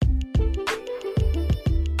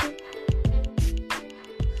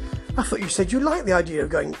I thought you said you liked the idea of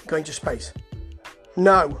going to space.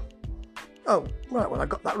 No. Oh, right, well, I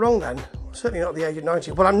got that wrong then. Certainly not at the age of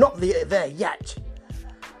 90. Well, I'm not there yet.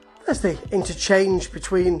 There's the interchange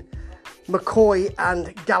between McCoy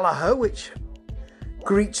and Gallagher, which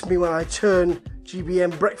greets me when I turn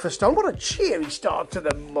GBM breakfast on. What a cheery start to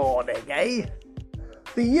the morning, eh?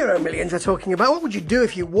 The Euro Millions are talking about, what would you do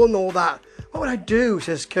if you won all that? What would I do,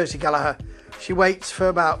 says Kirsty Gallagher. She waits for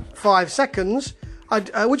about 5 seconds.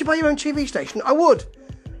 Would you buy your own TV station? I would.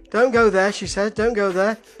 Don't go there, she said. Don't go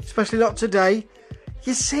there, especially not today.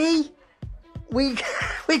 You see, we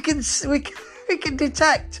can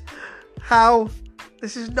detect how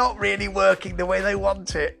this is not really working the way they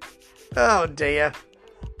want it. Oh dear.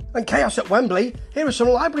 And chaos at Wembley. Here are some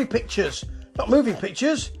library pictures. Not moving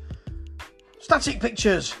pictures. Static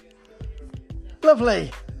pictures. Lovely.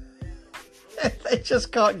 They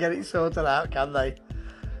just can't get it sorted out, can they?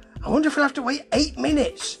 I wonder if we'll have to wait 8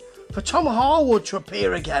 minutes for Tom Harwood to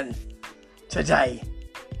appear again today.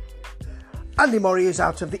 Andy Murray is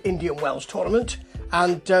out of the Indian Wells tournament,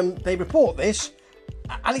 and they report this,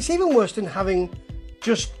 and it's even worse than having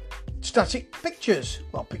just static pictures.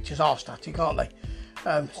 Well, pictures are static, aren't they?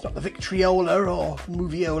 It's not the Victriola or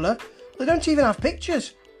Moviola. They don't even have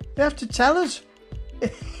pictures. They have to tell us.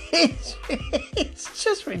 It's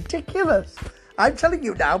just ridiculous. I'm telling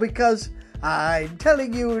you now because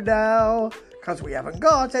we haven't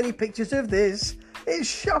got any pictures of this. It's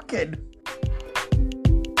shocking.